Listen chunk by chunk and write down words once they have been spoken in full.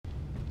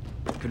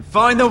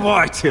Confine the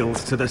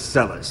Whitehills to the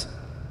cellars.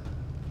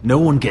 No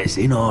one gets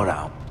in or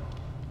out.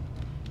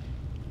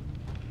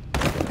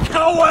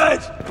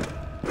 Coward!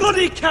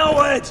 Bloody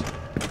coward!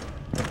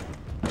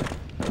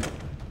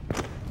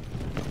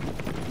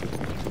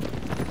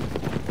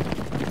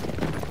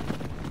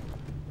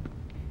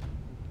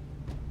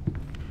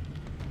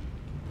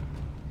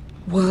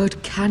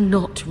 Word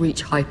cannot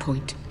reach High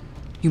Point.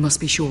 You must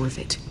be sure of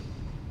it.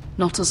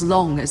 Not as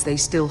long as they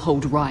still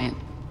hold Ryan.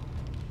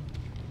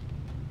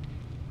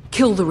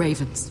 Kill the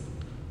Ravens.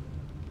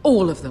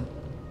 All of them.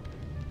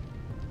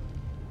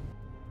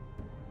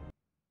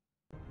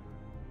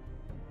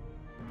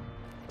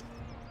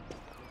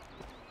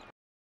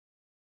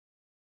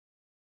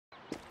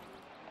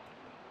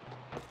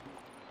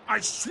 I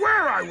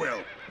swear I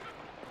will!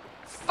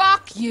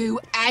 Fuck you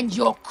and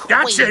your queen!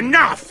 That's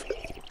enough!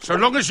 So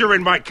long as you're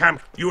in my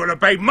camp, you will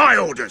obey my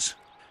orders.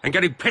 And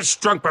getting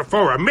pissed drunk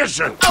before a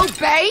mission.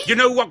 Obey? You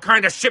know what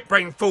kind of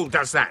shit-brained fool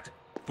does that?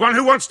 One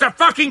who wants to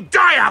fucking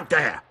die out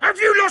there! Have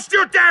you lost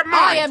your damn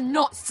mind? I am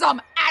not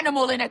some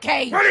animal in a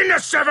cage! What in the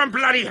seven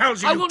bloody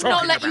hells are I you will talking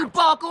not let about? you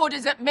bark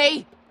orders at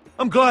me!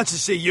 I'm glad to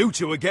see you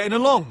two are getting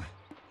along.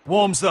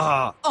 Warms the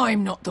heart.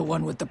 I'm not the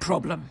one with the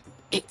problem.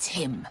 It's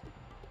him.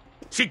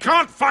 She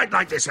can't fight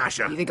like this,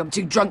 Asher! You think I'm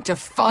too drunk to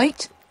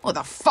fight? What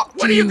the fuck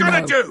What do are you know?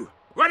 gonna do?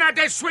 Run out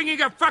there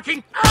swinging a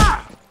fucking...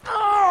 Ah!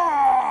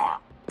 Ah!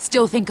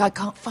 Still think I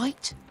can't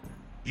fight?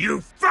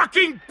 You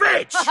fucking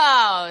bitch!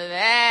 Oh,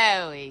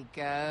 there we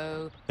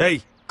go.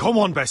 Hey, come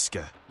on,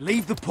 Beska.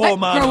 Leave the poor Let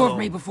man go alone. of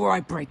me before I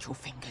break your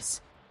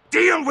fingers.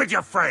 Deal with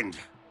your friend!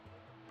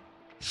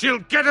 She'll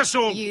get us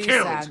all You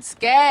killed! sound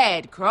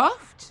scared,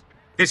 Croft.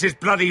 This is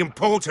bloody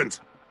important.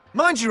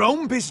 Mind your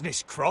own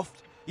business,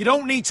 Croft. You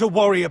don't need to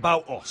worry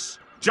about us.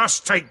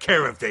 Just take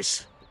care of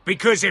this.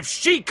 Because if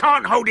she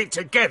can't hold it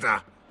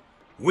together,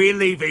 we're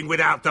leaving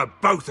without the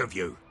both of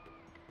you.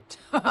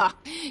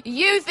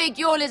 You think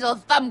your little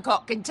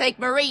thumbcock can take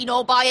Marine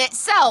all by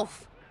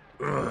itself?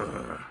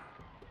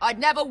 I'd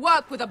never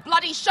work with a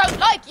bloody shote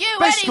like you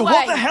Beska, anyway!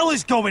 what the hell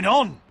is going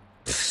on?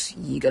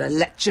 You gonna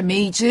lecture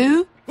me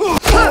too?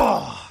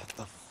 Oh,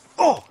 the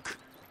fuck?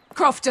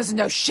 Croft doesn't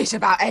know shit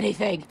about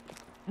anything.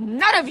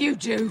 None of you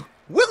do.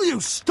 Will you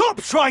stop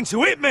trying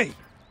to hit me?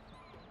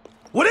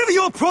 Whatever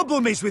your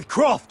problem is with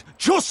Croft,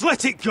 just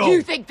let it go.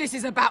 You think this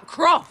is about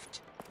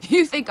Croft?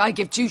 You think I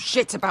give two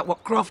shits about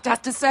what Croft has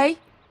to say?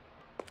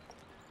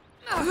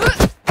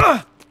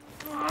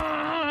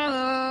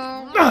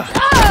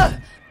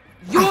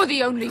 You're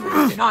the only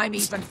reason I'm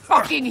even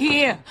fucking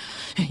here.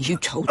 You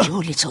told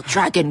your little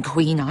dragon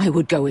queen I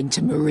would go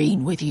into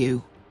Marine with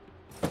you.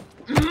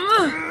 You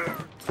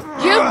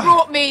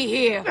brought me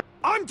here.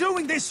 I'm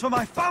doing this for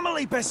my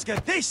family,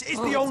 Beska. This is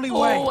the It's only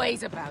way.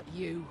 always about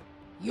you,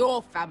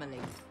 your family,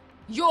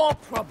 your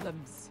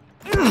problems.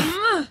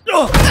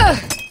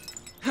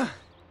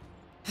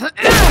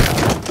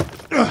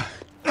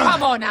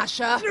 Come on,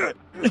 Asher.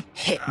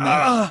 Hit me.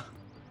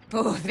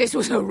 Oh, if this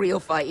was a real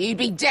fight, you'd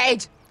be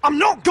dead. I'm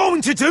not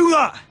going to do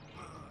that!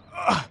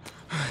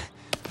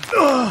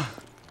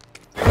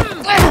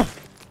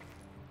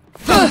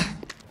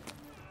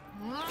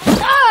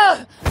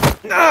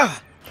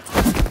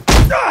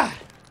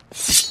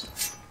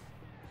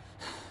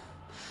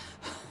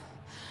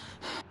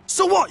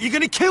 So what, you're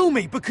gonna kill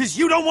me because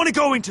you don't want to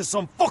go into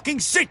some fucking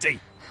city?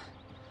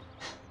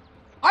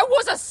 I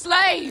was a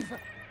slave!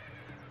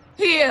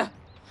 Here,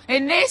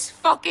 in this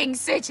fucking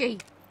city.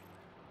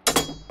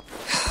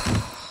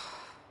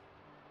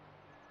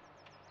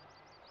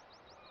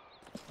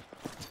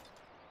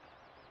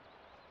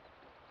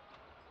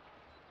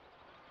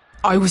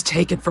 I was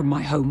taken from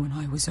my home when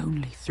I was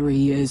only 3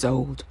 years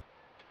old.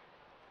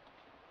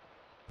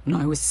 When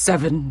I was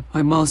 7,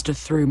 my master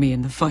threw me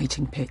in the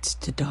fighting pits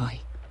to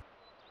die.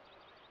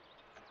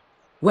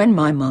 When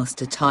my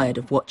master tired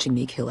of watching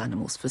me kill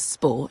animals for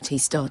sport, he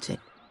started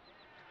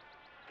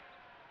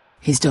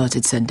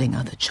sending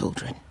other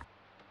children.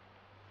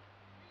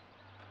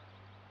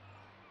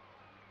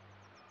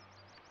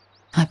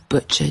 I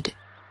butchered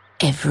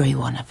every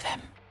one of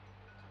them.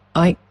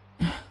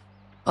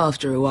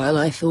 After a while,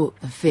 I thought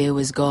the fear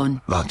was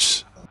gone.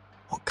 Lads,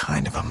 what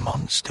kind of a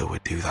monster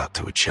would do that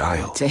to a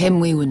child? To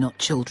him, we were not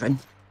children.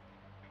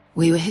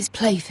 We were his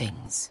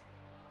playthings.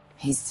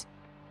 His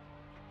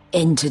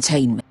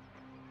entertainment.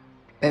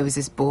 There was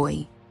this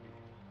boy.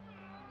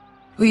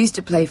 We used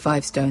to play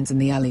 5 stones in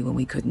the alley when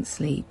we couldn't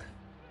sleep.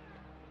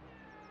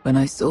 When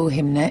I saw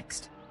him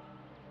next,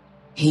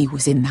 he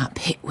was in that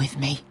pit with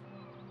me.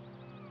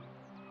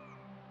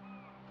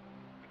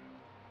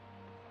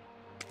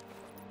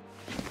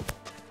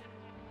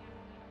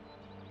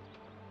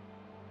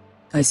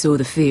 I saw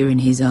the fear in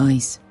his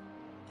eyes.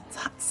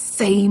 That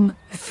same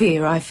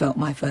fear I felt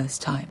my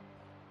first time.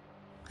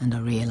 And I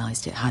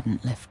realized it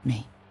hadn't left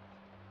me.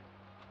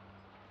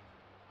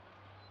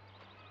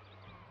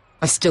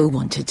 I still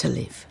wanted to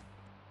live.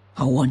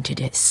 I wanted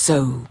it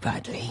so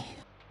badly.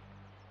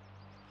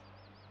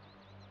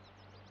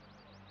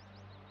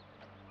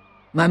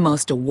 My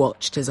master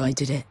watched as I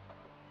did it,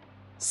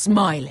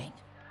 smiling,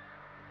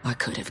 I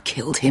could have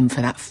killed him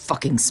for that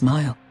fucking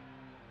smile.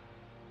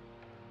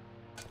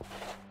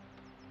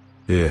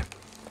 Here.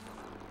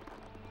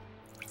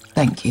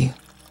 Thank you,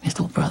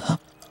 little brother.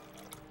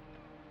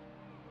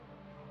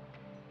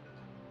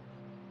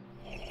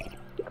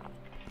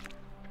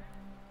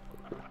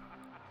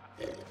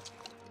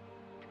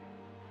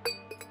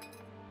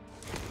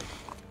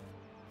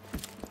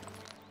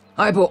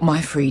 I bought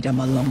my freedom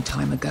a long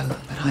time ago,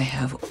 but I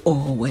have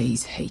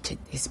always hated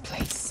this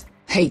place.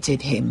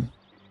 Hated him.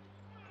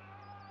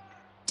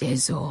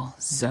 Dezor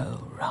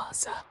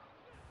Zoraza.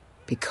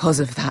 Because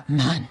of that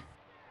man.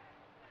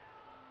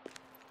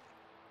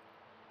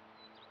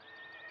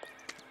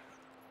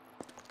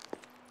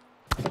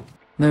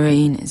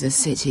 Marine is a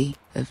city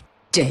of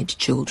dead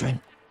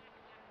children.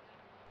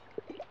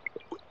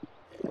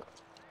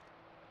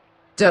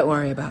 Don't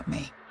worry about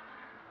me.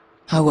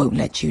 I won't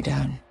let you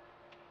down.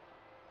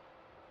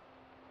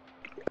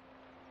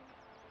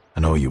 I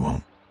know you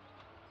won't.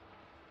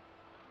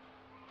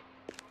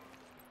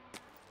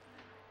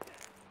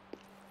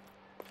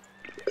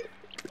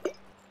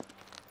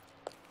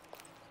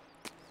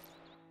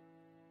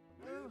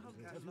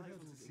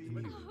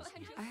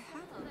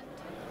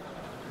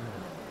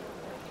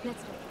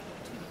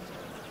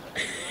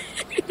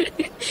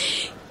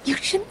 You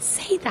shouldn't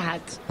say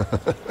that.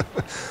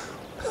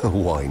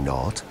 Why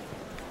not?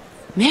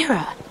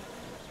 Mira,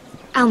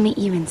 I'll meet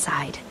you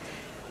inside.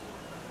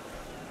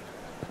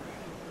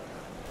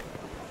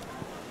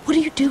 What are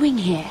you doing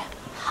here?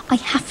 I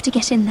have to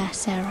get in there,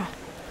 Sarah.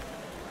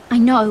 I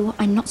know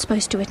I'm not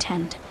supposed to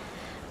attend,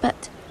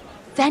 but...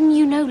 Then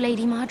you know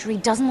Lady Marjorie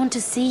doesn't want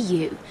to see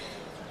you.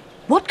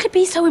 What could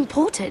be so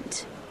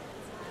important?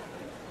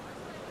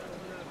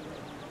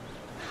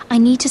 I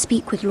need to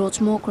speak with Lords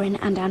Morgrin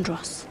and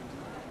Andros.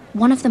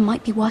 One of them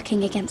might be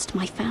working against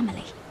my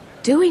family.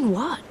 Doing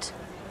what?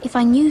 If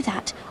I knew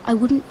that, I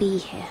wouldn't be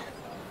here.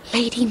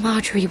 Lady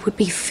Marjorie would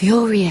be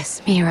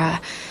furious,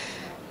 Mira.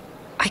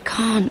 I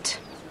can't.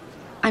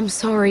 I'm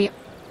sorry.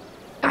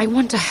 I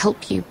want to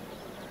help you,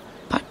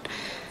 but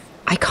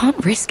I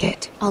can't risk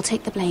it. I'll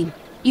take the blame.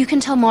 You can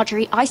tell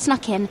Marjorie I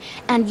snuck in,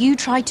 and you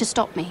tried to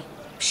stop me.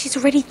 She's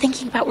already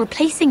thinking about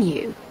replacing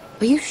you.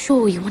 Are you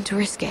sure you want to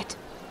risk it?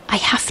 I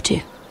have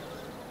to.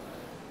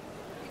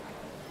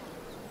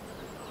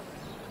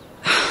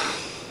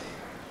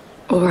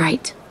 All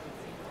right.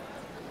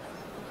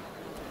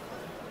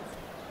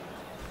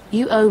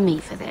 You owe me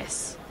for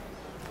this.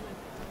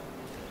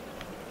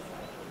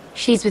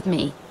 She's with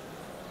me.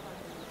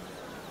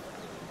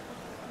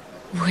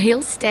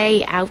 We'll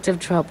stay out of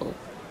trouble.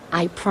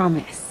 I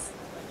promise.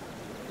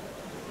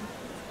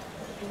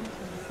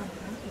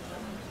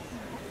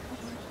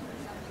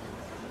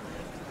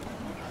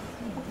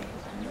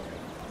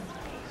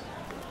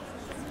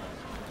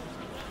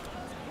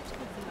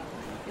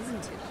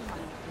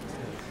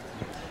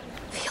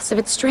 Feels a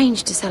bit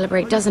strange to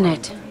celebrate, doesn't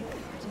it?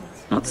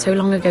 Not so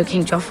long ago,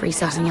 King Joffrey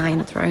sat on the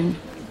Iron Throne.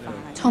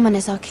 Tommen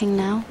is our king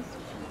now.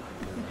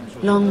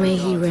 Long may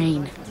he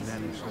reign.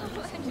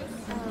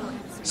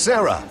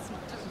 Sarah!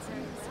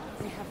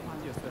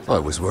 I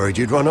was worried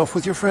you'd run off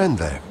with your friend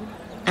there.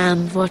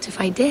 And what if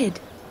I did?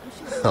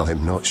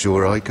 I'm not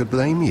sure I could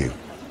blame you.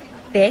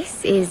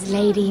 This is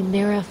Lady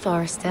Mira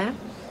Forrester.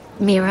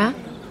 Mira,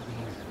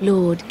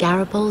 Lord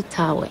Garibald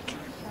Tarwick.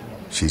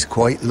 She's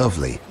quite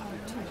lovely.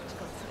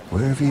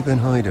 Where have you been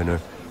hiding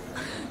her?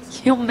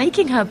 You're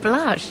making her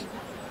blush.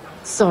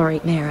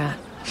 Sorry, Mira.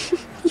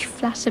 You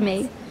flatter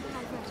me.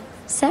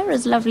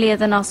 Sarah's lovelier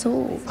than us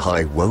all.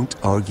 I won't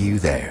argue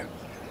there.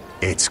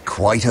 It's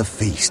quite a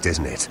feast,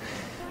 isn't it?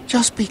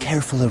 Just be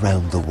careful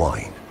around the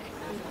wine.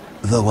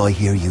 Though I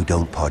hear you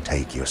don't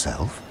partake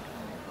yourself.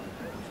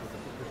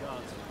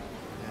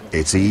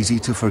 It's easy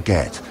to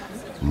forget.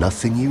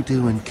 Nothing you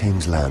do in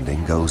King's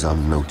Landing goes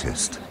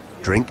unnoticed.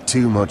 Drink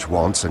too much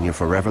once and you're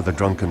forever the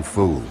drunken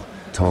fool.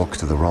 Talk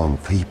to the wrong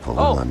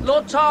people and...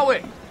 Lord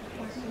Tarwick!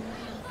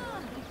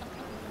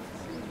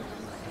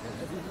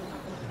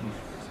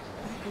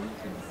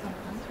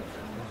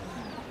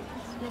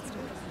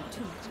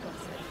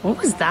 What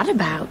was that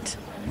about?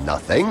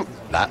 Nothing.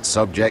 That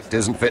subject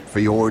isn't fit for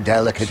your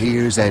delicate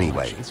ears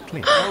anyway.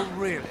 Oh,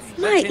 really?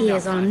 My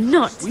ears are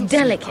not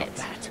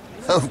delicate.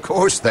 Of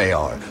course they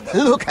are.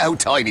 Look how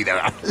tiny they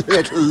are.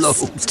 Little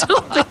lobes.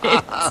 Stop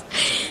it!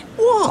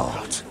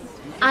 What?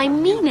 I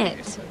mean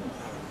it.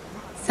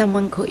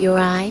 Someone caught your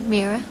eye,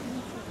 Mira?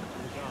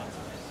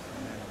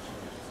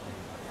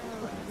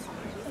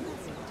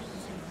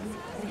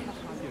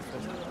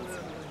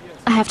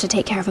 I have to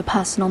take care of a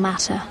personal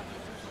matter.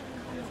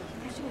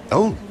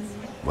 Oh,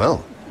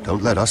 well,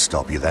 don't let us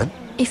stop you then.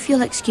 If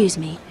you'll excuse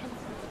me.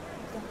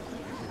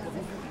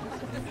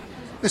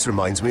 This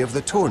reminds me of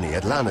the tourney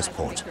at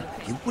Lannisport.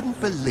 You wouldn't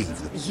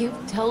believe the...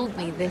 You've told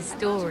me this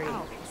story.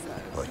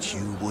 But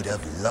you would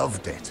have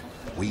loved it.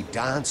 We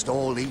danced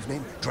all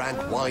evening,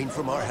 drank wine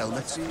from our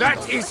helmets.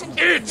 That is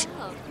it!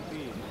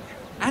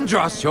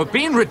 Andros, you're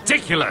being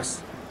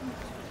ridiculous!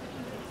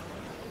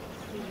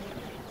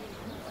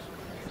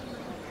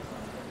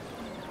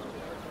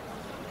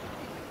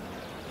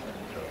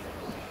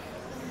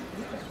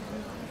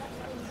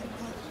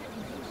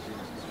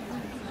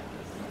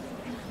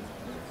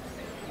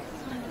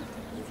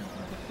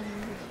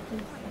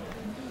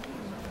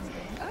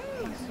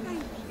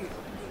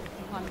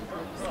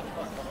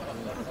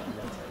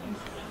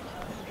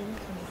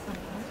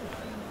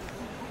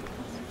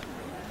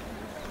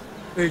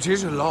 It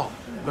is a lot,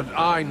 but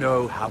I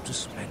know how to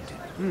spend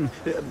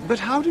it. But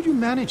how did you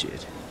manage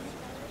it?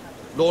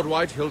 Lord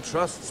Whitehill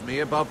trusts me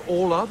above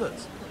all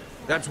others.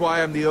 That's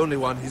why I'm the only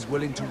one he's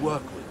willing to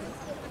work with.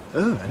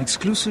 Oh, an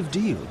exclusive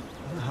deal.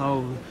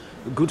 How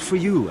good for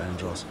you,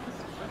 Andros.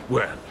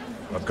 Well,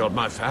 I've got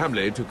my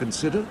family to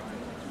consider.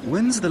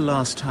 When's the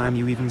last time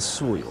you even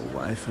saw your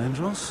wife,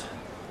 Andros?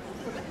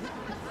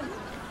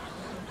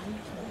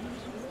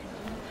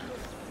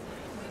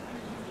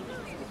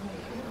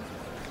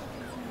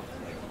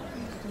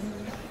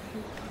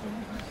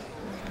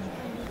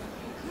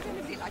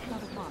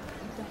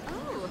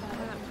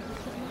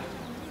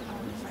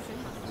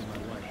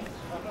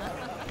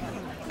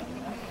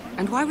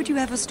 And why would you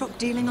ever stop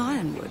dealing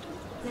ironwood?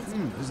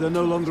 Is there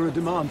no longer a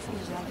demand for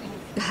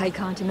it? I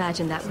can't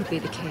imagine that would be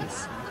the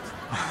case.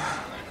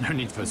 No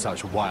need for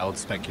such wild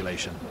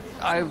speculation.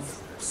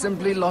 I've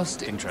simply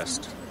lost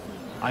interest.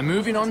 I'm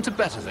moving on to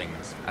better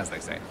things, as they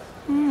say.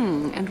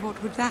 And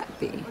what would that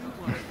be?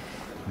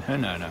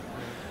 No.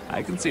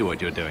 I can see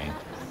what you're doing.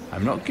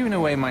 I'm not giving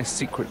away my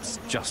secrets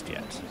just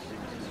yet.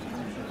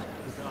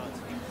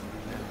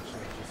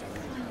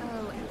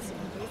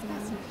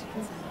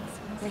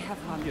 They have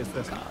one. Yes,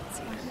 that's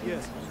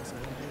yes.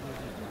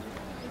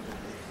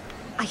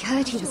 I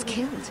heard he was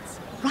killed.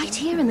 Right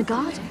here in the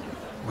garden.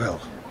 Well,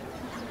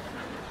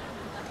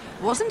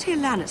 Wasn't he a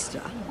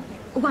Lannister?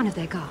 One of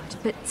their guard,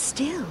 but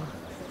still.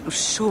 Oh,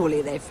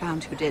 surely they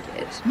found who did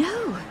it.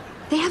 No,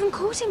 they haven't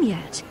caught him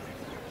yet.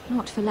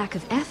 Not for lack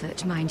of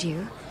effort, mind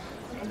you.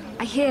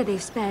 I hear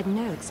they've spared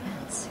no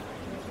expense.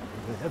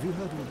 have you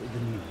heard of the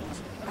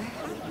news? I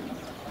haven't.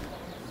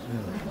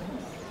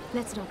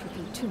 Let's not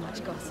repeat too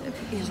much gossip.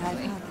 Yes, I've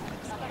heard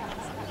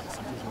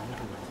that.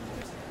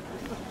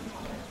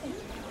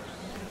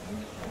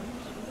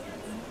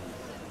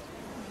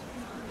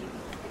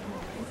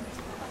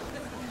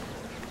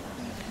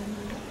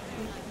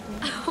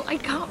 Oh, I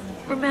can't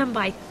remember.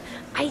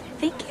 I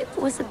think it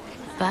was a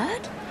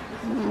bird?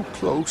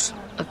 Close.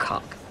 A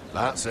cock.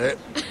 That's it.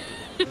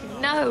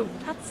 No,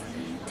 that's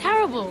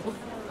terrible.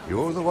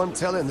 You're the one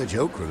telling the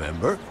joke,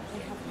 remember?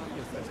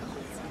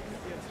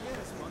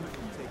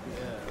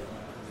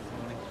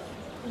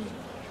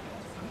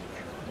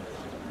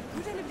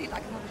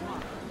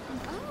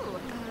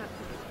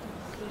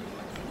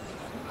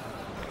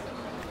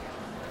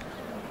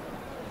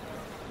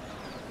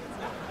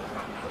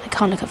 I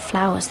can't look at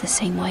flowers the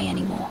same way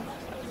anymore.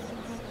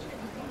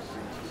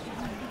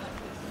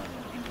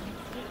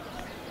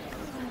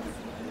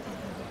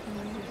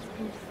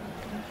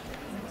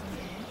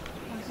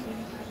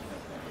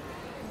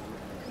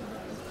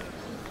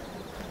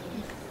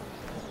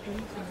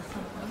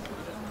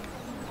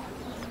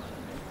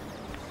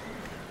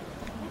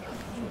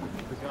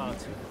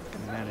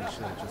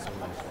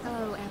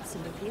 Oh,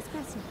 absolutely. It's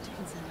best not to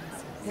concern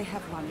us. They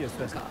have one Yes, for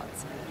the that's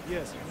guards.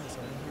 Yes,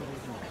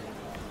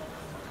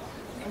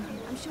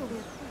 I'm sure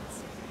we're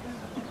friends.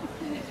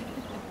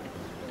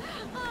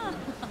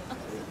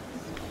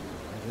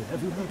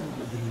 have you heard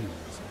of the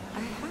news? I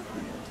haven't.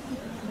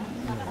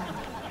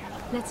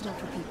 Let's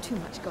not repeat too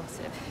much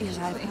gossip. Yes,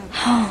 I've heard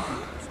that.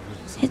 Oh,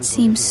 it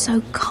seems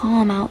so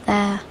calm out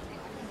there.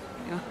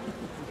 Well,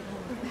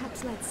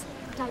 perhaps let's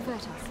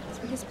divert ourselves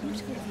with this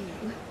beautiful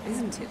view.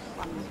 Isn't it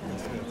wonderful?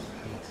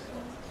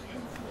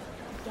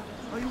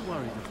 Are you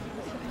worried?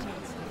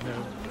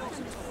 No.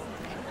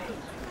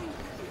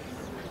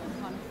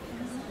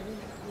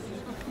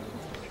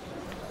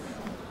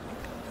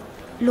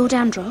 Lord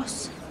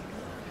Andros?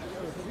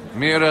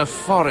 Mira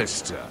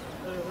Forrester,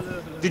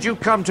 did you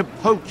come to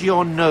poke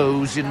your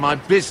nose in my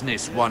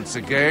business once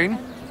again?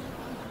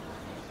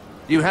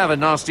 You have a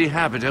nasty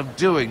habit of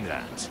doing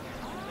that.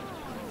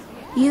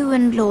 You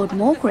and Lord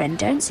Morgren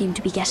don't seem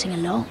to be getting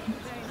along.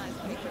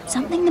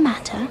 Something the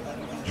matter?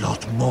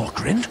 Lord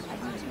Morgren?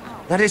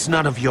 That is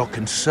none of your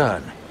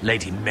concern,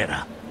 Lady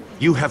Mira.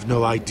 You have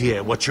no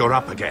idea what you're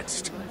up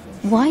against.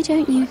 Why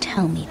don't you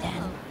tell me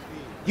then?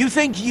 You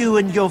think you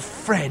and your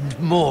friend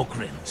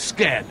Morgren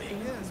scare me?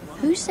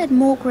 Who said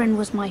Morgren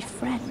was my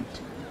friend?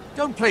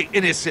 Don't play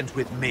innocent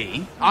with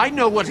me. I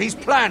know what he's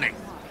planning.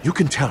 You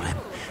can tell him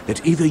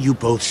that either you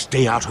both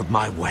stay out of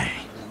my way,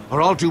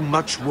 or I'll do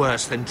much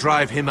worse than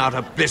drive him out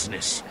of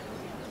business.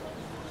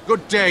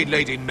 Good day,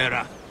 Lady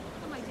Mira.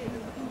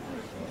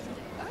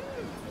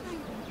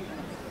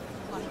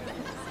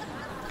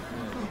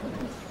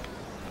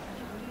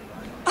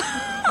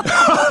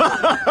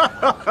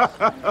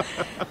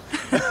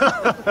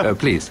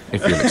 Please,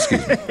 if you'll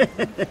excuse me.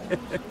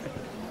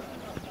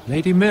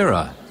 Lady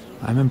Mira,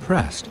 I'm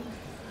impressed.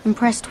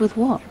 Impressed with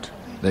what?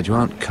 That you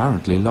aren't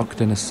currently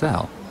locked in a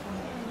cell.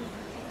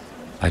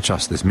 I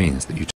trust this means that you